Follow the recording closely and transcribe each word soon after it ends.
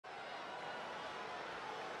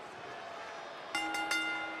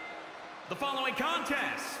The following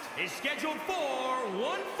contest is scheduled for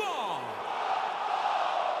one fall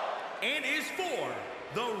and is for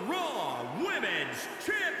the Raw Women's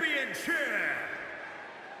Championship.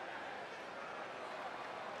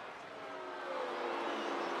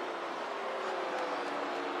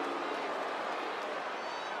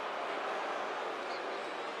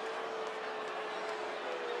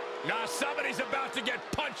 Now somebody's about to get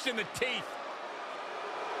punched in the teeth.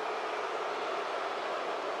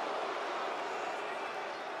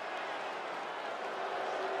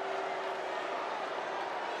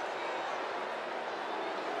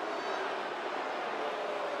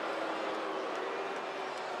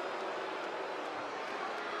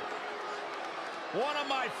 One of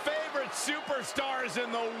my favorite superstars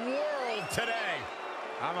in the world today.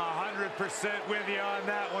 I'm 100% with you on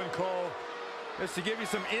that one, Cole. Just to give you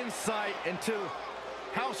some insight into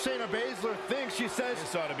how Shayna Baszler thinks, she says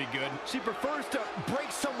this ought to be good. She prefers to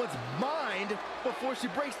break someone's mind before she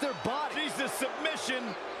breaks their body. She's the submission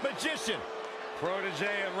magician.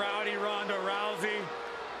 Protege of Rowdy Ronda Rousey,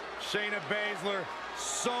 Shayna Baszler,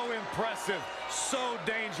 so impressive, so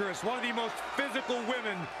dangerous. One of the most physical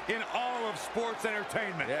women in all of sports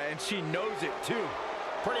entertainment. Yeah, and she knows it too.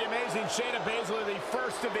 Pretty amazing. Shayna Baszler, the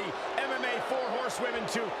first of the MMA 4 horsewomen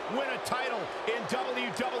to win a title in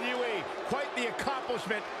WWE. Quite the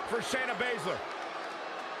accomplishment for Shayna Baszler.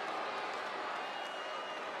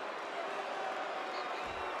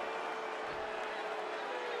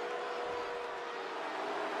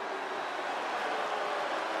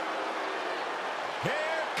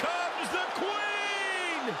 Here comes the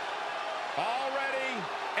Queen! Already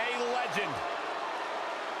a legend.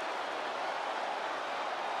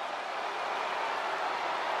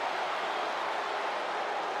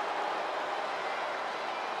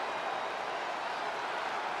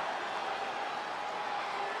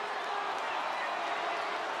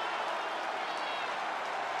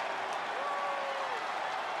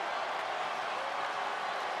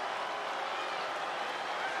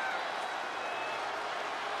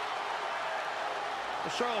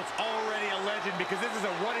 Charlotte's already a legend because this is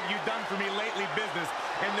a what have you done for me lately business,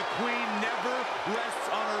 and the Queen never rests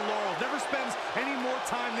on her laurels, never spends any more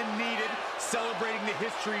time than needed celebrating the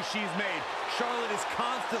history she's made. Charlotte is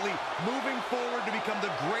constantly moving forward to become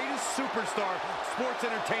the greatest superstar sports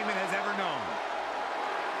entertainment has ever known.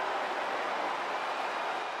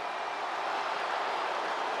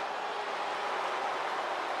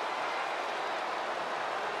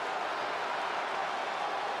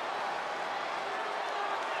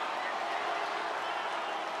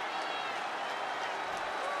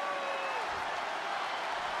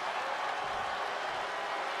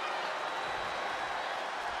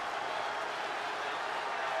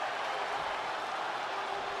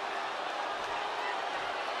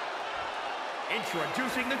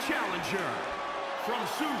 Introducing the challenger, from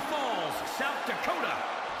Sioux Falls, South Dakota,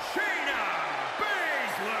 Shayna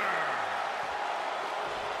Baszler.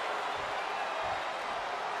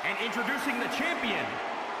 And introducing the champion,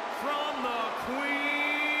 from the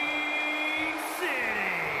Queen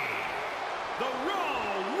City, the Raw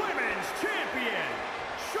Women's Champion,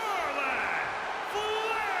 Charlotte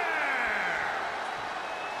Flair.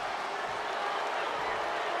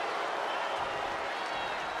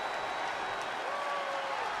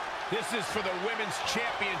 This is for the Women's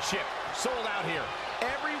Championship. Sold out here.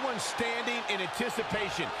 Everyone's standing in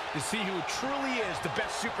anticipation to see who truly is the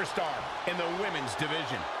best superstar in the women's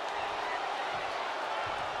division.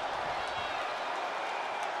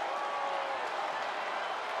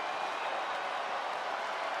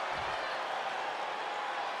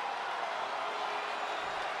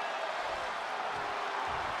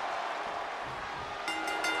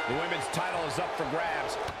 The women's title is up for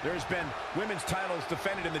grabs. There's been women's titles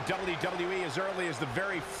defended in the WWE as early as the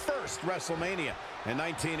very first WrestleMania in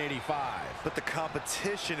 1985. But the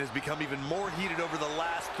competition has become even more heated over the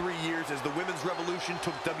last 3 years as the women's revolution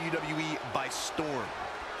took WWE by storm.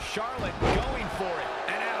 Charlotte going for it.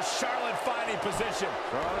 And now Charlotte finding position.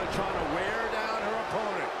 Charlotte trying to wear down her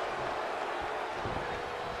opponent.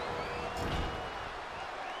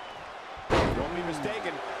 Don't be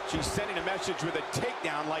mistaken, she's sending a message with a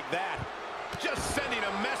takedown like that. Just sending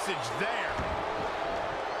a message there.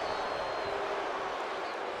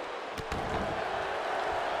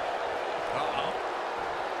 Uh-oh.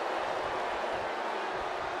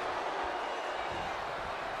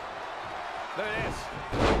 There it is.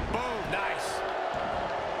 Boom, nice.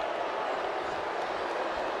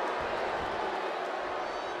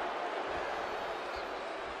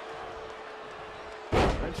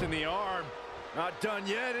 Wrench in the arm. Not done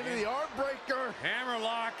yet. Into the arm breaker.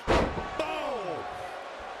 Hammerlock. Boom!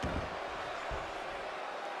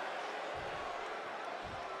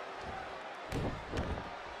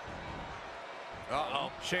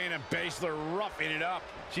 Uh-oh. Shayna Baszler roughing it up.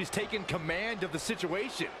 She's taken command of the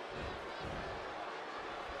situation.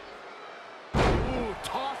 Ooh,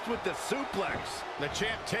 tossed with the suplex. The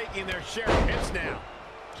champ taking their share of hits now.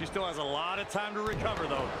 She still has a lot of time to recover,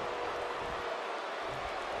 though.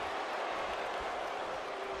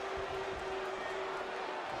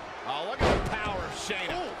 Oh, look at the power of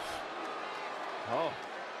Shayna. Oh,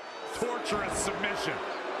 torturous submission.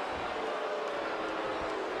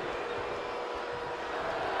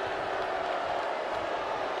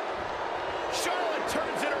 Charlotte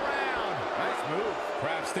turns it around. Nice move.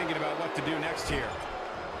 Perhaps thinking about what to do next here.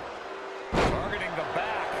 Targeting the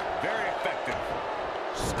back. Very effective.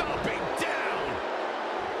 Stomping down.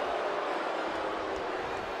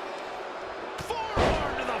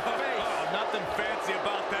 Forearm to the face. Oh, nothing fancy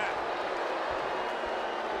about that.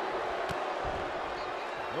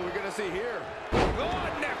 What are we going to see here?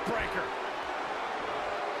 Oh, neck breaker.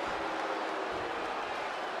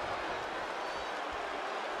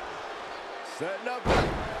 Setting up.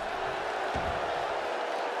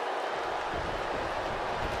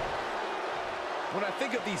 When I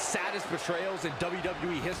think of these saddest betrayals in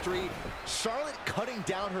WWE history, Charlotte cutting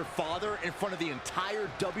down her father in front of the entire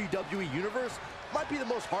WWE Universe might be the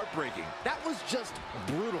most heartbreaking. That was just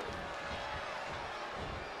brutal.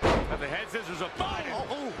 And the head scissors applied.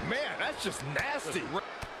 Oh, man, that's just nasty.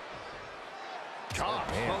 Gosh,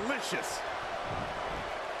 malicious.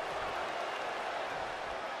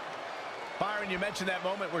 Byron, you mentioned that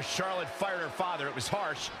moment where Charlotte fired her father. It was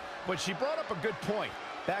harsh, but she brought up a good point.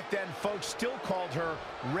 Back then, folks still called her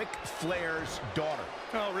Ric Flair's daughter.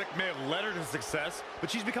 Well, Rick may have led her to success,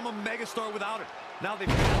 but she's become a megastar without it. Now they've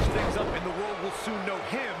patched things up, and the world will soon know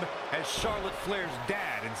him as Charlotte Flair's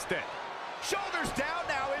dad instead. Shoulders down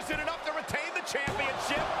now. Is it enough to retain the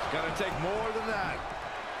championship? It's gonna take more than that.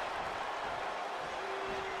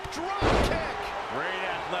 Drop kick. Great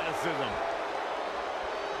athleticism.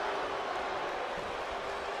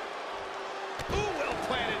 Ooh,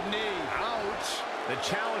 well-planted knee. Ouch. The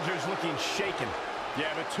challenger's looking shaken.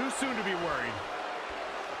 Yeah, but too soon to be worried.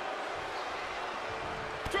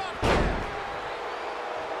 Drop kick.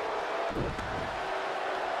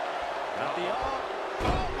 Not the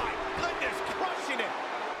Oh, my goodness, crushing it.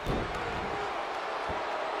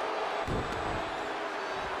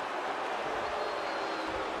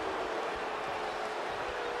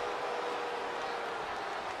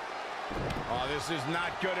 Oh, this is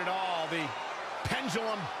not good at all. The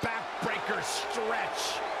pendulum backbreaker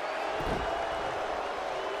stretch.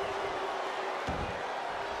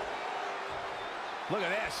 Look at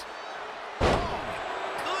this. Oh, my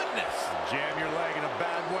goodness. Jam your leg in a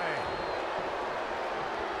bad way.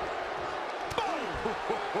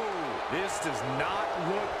 This does not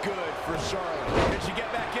look good for Charlotte. Can she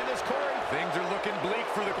get back in this, Corey? Things are looking bleak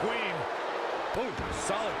for the Queen. Oh,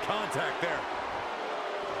 solid contact there.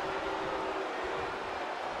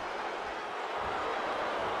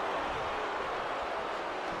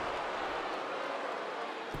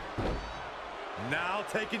 Now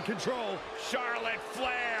taking control. Charlotte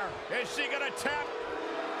Flair. Is she going to tap?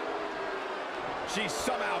 She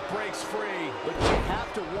somehow breaks free. But you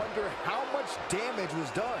have to wonder how much damage was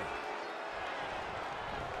done.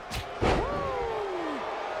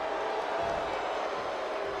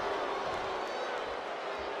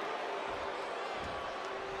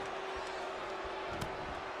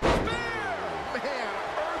 Man,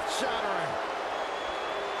 earth-shattering.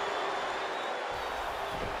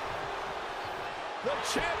 The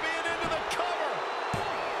champion into the cover.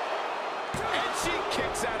 And she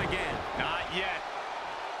kicks out again. Not yet.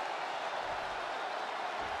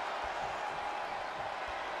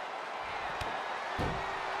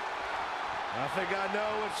 I think I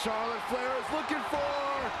know what Charlotte Flair is looking for.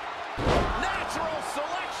 Natural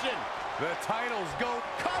selection. The titles go.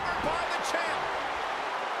 Covered by the champ.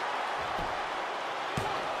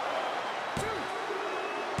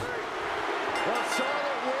 Well,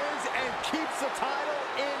 Charlotte wins and keeps the title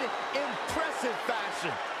in impressive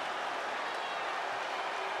fashion.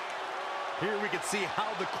 Here we can see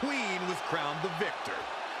how the Queen was crowned the victor.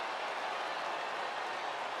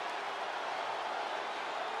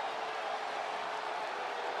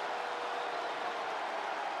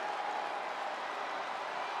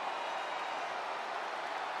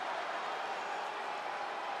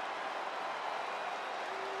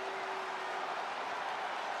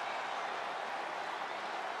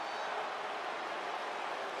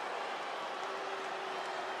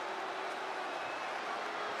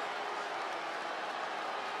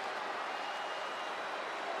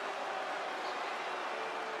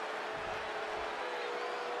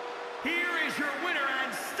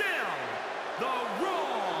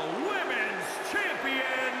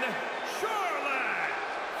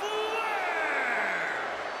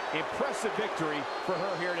 Impressive victory for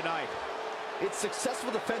her here tonight. It's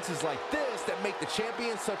successful defenses like this that make the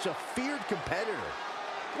champion such a feared competitor.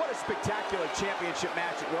 What a spectacular championship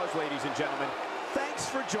match it was, ladies and gentlemen. Thanks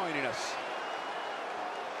for joining us.